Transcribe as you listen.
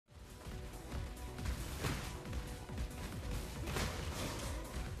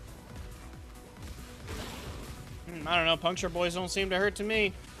I don't know, puncture boys don't seem to hurt to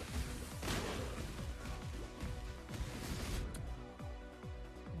me.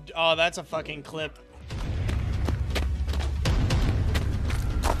 Oh, that's a fucking clip.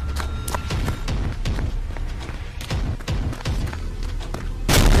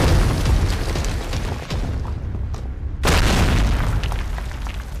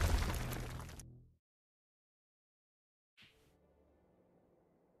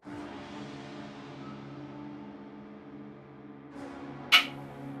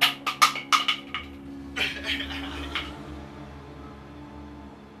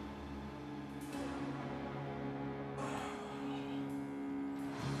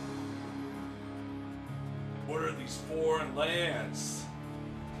 What are these foreign lands?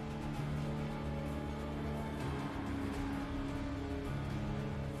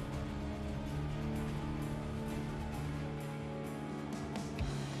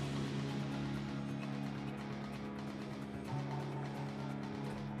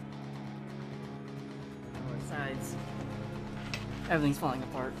 Sides. Everything's falling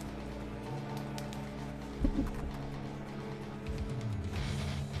apart.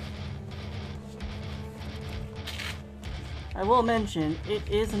 I will mention, it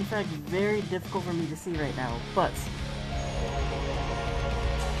is in fact very difficult for me to see right now, but...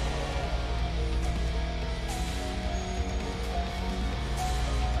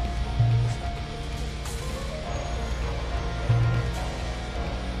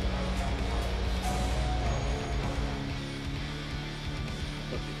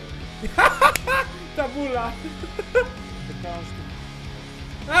 Tabula!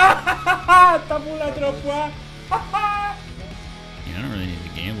 Tabula troppo! Yeah, I don't really need to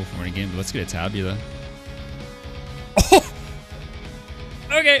gamble for any game, but let's get a tabula. Oh!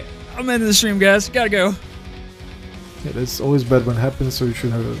 Okay, I'm ending the stream, guys. Gotta go. Yeah, that's always bad when it happens, so you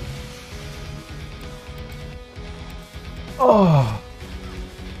should have it. Oh!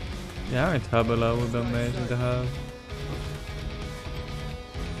 Ja, ein tabula would be amazing to have.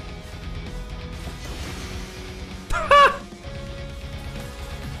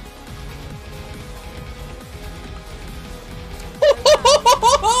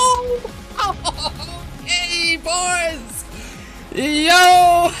 Hey, boys!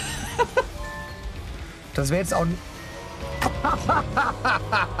 Yo! Das wäre jetzt auch...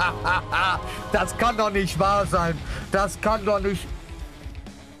 Das kann doch nicht wahr sein. Das kann doch nicht...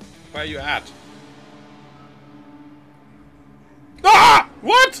 Where are you at? Ah!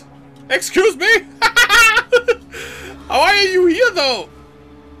 What? Excuse me? Why are you here though?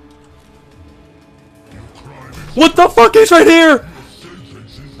 What the fuck is right here?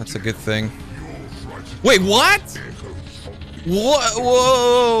 That's a good thing. Wait, what? What?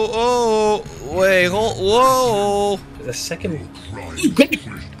 Whoa! Oh! Wait! Whoa! The second.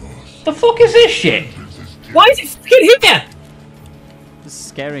 The fuck is this shit? Why is it fucking here? This is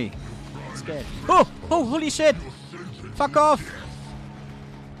scary. I'm scared. Oh! Oh! Holy shit! Fuck off!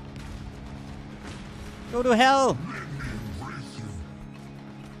 Go to hell!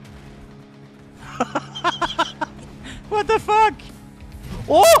 What the fuck?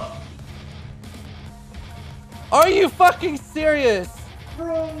 Oh! Are you fucking serious?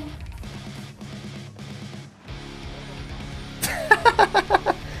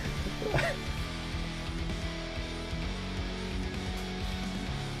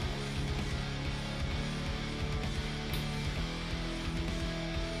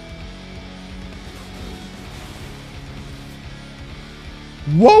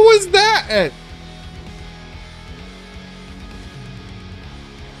 What was that?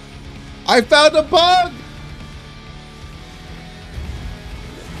 I found a bug!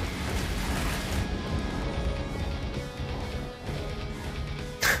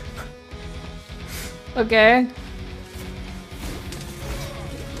 Okay.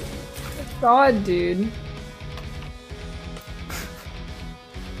 God, dude.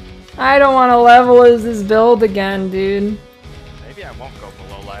 I don't want to level as this build again, dude. Maybe I won't go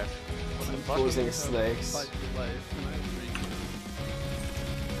below life. Losing snakes.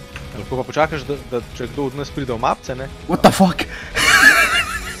 Lahko pa počakaš, da če kdo od nas pride v mapce, ne? What the fuck?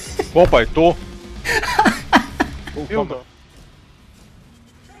 Ko pa je to?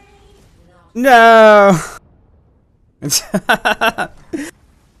 No!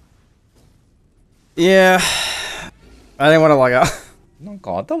 Yeah. I didn't want to log out. なん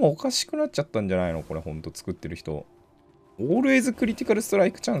か頭おかしくなっちゃったんじゃないのこれほんと作ってる人。Always critical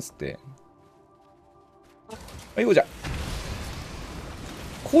strike chance って。はい、よじゃ。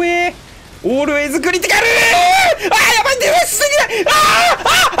怖え。Always critical！ あー、やばい、電話しすぎない。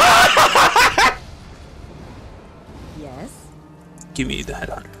Yes? Give me the head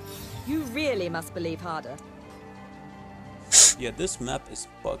on. You really must believe harder. Yeah, this map is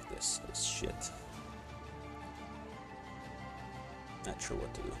bugged as shit. Not sure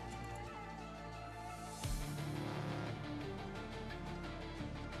what to do.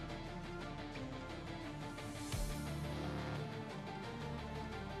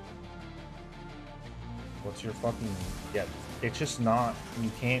 What's your fucking... Yeah, it's just not... You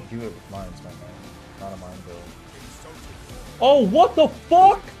can't do it with mines, my man. Not a mine build. Oh, what the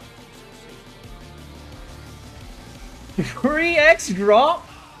fuck? 3x drop?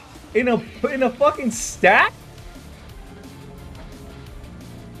 In a fucking stack?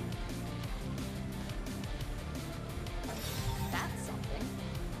 That's something.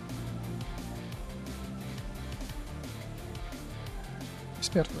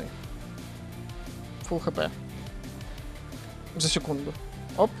 Смертный. Фулл хп. За секунду.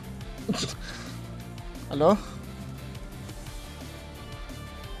 Оп. Алло.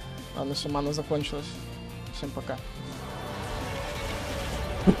 Ладно, все, мана закончилась. Всем пока.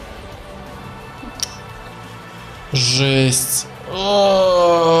 Жесть.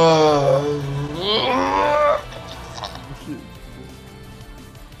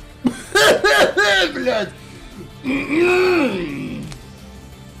 Блядь.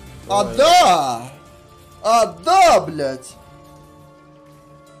 Да! Да, блядь!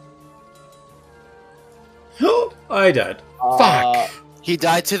 I died. Fuck. He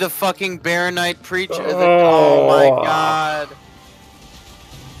died to the fucking Baronite preacher. Oh my god.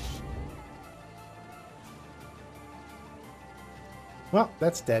 Well,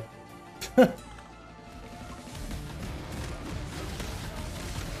 that's dead.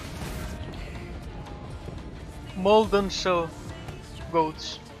 Molten shell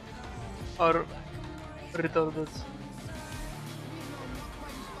goats are retarded.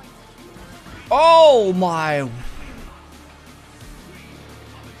 Oh my.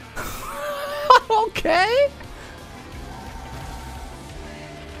 Okay.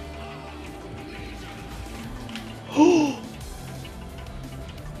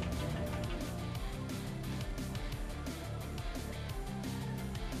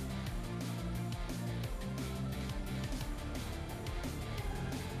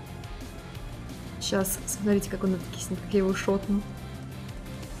 Сейчас, смотрите, как он откиснет, как я его шотну.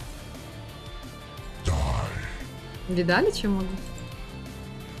 Видали, чем могу?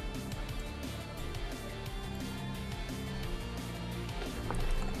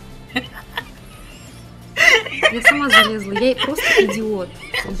 Я сама залезла, я просто идиот.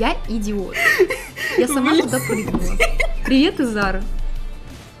 Я идиот. Я сама туда прыгнула. Привет, Изара.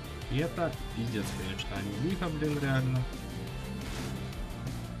 И это пиздец, конечно, они лихо, блин, реально.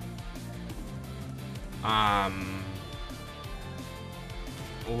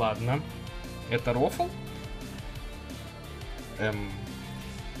 Ладно. Это рофл? Der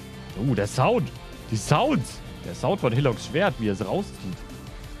Sound. Die Sounds. Der Sound von Hillocks Schwert, wie er es rauszieht.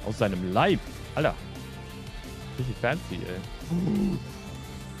 Aus seinem Leib. Alter. Richtig fancy, ey.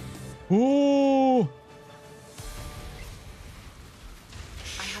 Oh.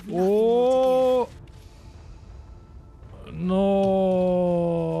 Oh. No.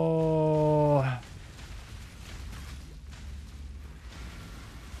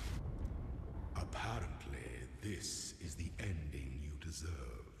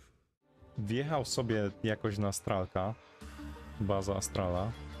 Wjechał sobie jakoś na astralka. Baza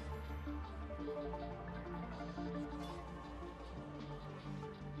astrala.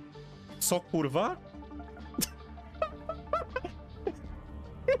 Co kurwa?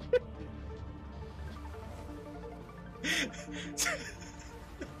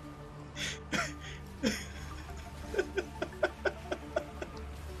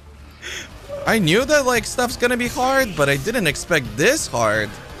 I knew that like stuff's gonna be hard, but I didn't expect this hard.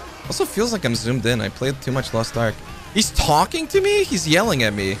 Also feels like I'm zoomed in. I played too much Lost Ark. He's talking to me? He's yelling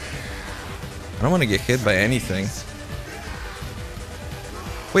at me. I don't want to get hit by anything.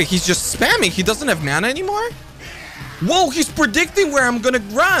 Wait, he's just spamming. He doesn't have mana anymore? Whoa, he's predicting where I'm gonna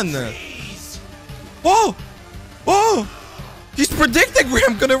run. Whoa! Whoa! He's predicting where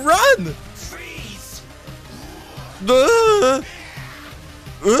I'm gonna run.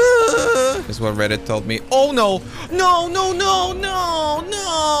 Is what Reddit told me. Oh no! No, no, no, no,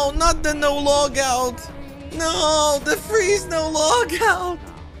 no! Not the no logout! No! The freeze no logout!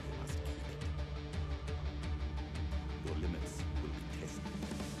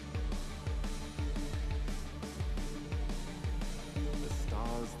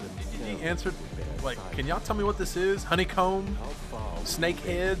 He answered, like, can y'all tell me what this is? Honeycomb? Snake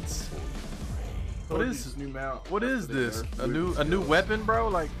heads? What is new mount? What is this? A new weapon, bro?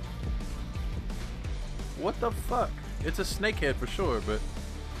 Like, what the fuck? It's a snake head for sure, but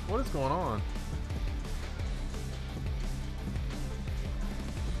what is going on?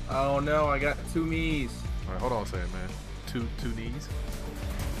 Oh no, I got 2 knees. All right, hold on a second, man. Two knees.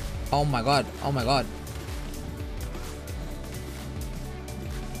 Oh my god. Oh my god.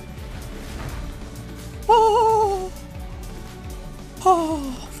 Oh. Oh,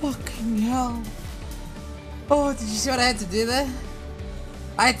 fucking hell. Oh, did you see what I had to do there?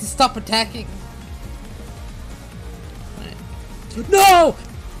 I had to stop attacking. No!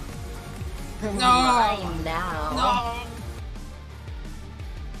 No! No!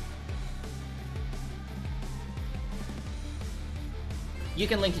 You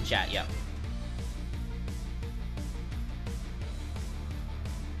can link to chat, yep.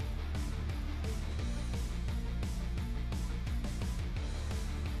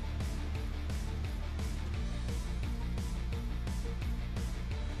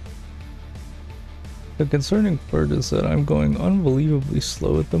 The concerning part is that I'm going unbelievably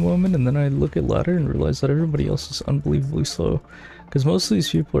slow at the moment, and then I look at ladder and realize that everybody else is unbelievably slow, because most of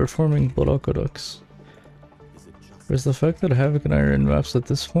these people are forming blood aqueducts. Whereas the fact that Havoc and I are in maps at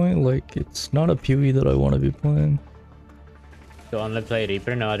this point, like, it's not a PoE that I want to be playing. To only play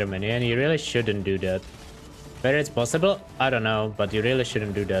Reaper, no other menu, and you really shouldn't do that. Whether it's possible, I don't know, but you really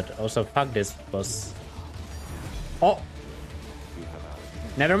shouldn't do that. Also, fuck this boss. Oh!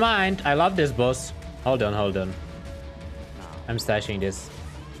 Never mind, I love this boss. Hold on, hold on. I'm stashing this.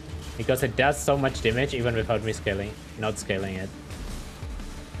 Because it does so much damage even without me not scaling it.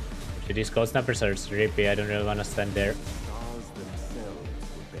 Should these cold snapper search Rippy? I don't really want to stand there.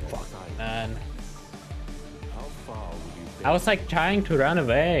 Fuck, man. I was like trying to run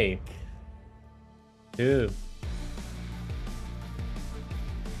away. Dude.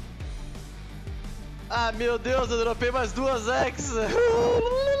 Ah, meu Deus, eu dropei mais 2 X.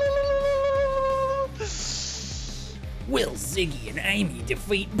 Will Ziggy and Amy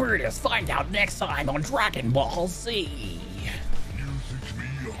defeat Brutus? Find out next time on Dragon Ball Z.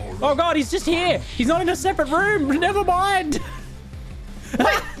 Oh god, he's just here! He's not in a separate room! Never mind!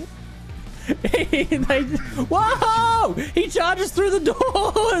 Whoa! He charges through the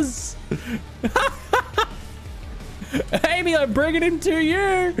doors! Amy, I'm bringing him to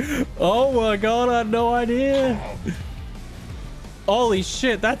you! Oh my god, I had no idea! Holy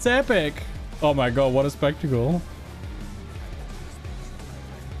shit, that's epic! Oh my god, what a spectacle.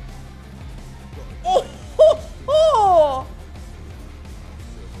 Oh!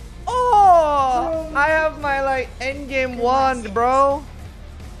 Oh! I have my like endgame wand, bro.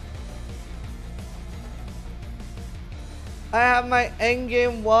 I have my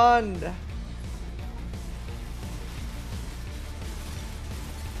endgame wand.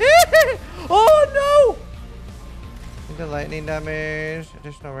 Oh no! The lightning damage,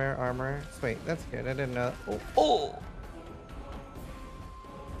 additional rare armor. Sweet, that's good. I didn't know. Oh!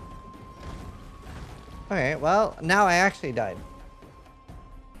 Okay, well, now I actually died.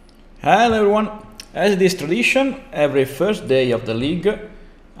 Hello everyone! As it is tradition, every first day of the league,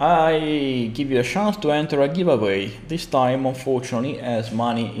 I give you a chance to enter a giveaway. This time, unfortunately, as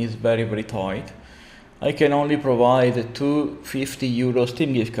money is very tight, I can only provide 2 €50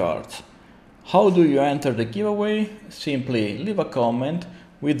 Steam gift cards. How do you enter the giveaway? Simply leave a comment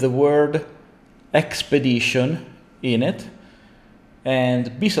with the word expedition in it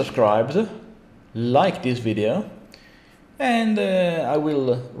and be subscribed, like this video, and I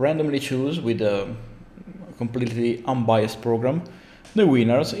will randomly choose with a completely unbiased program the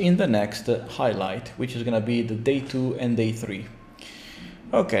winners in the next highlight, which is gonna be the day 2 and day 3.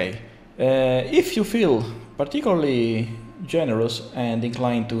 Okay, if you feel particularly generous and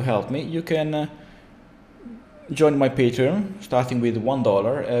inclined to help me, you can join my Patreon, starting with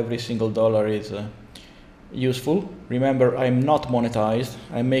 $1. Every single dollar is useful. Remember, I'm not monetized.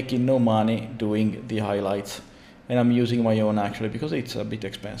 I'm making no money doing the highlights, and I'm using my own actually because it's a bit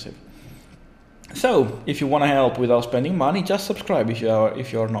expensive. So if you want to help without spending money, just subscribe if you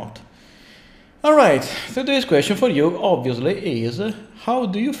are not. All right, today's question for you obviously is, how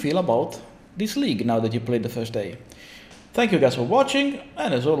do you feel about this league now that you played the first day? Thank you guys for watching,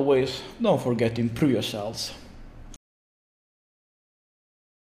 and as always, don't forget to improve yourselves.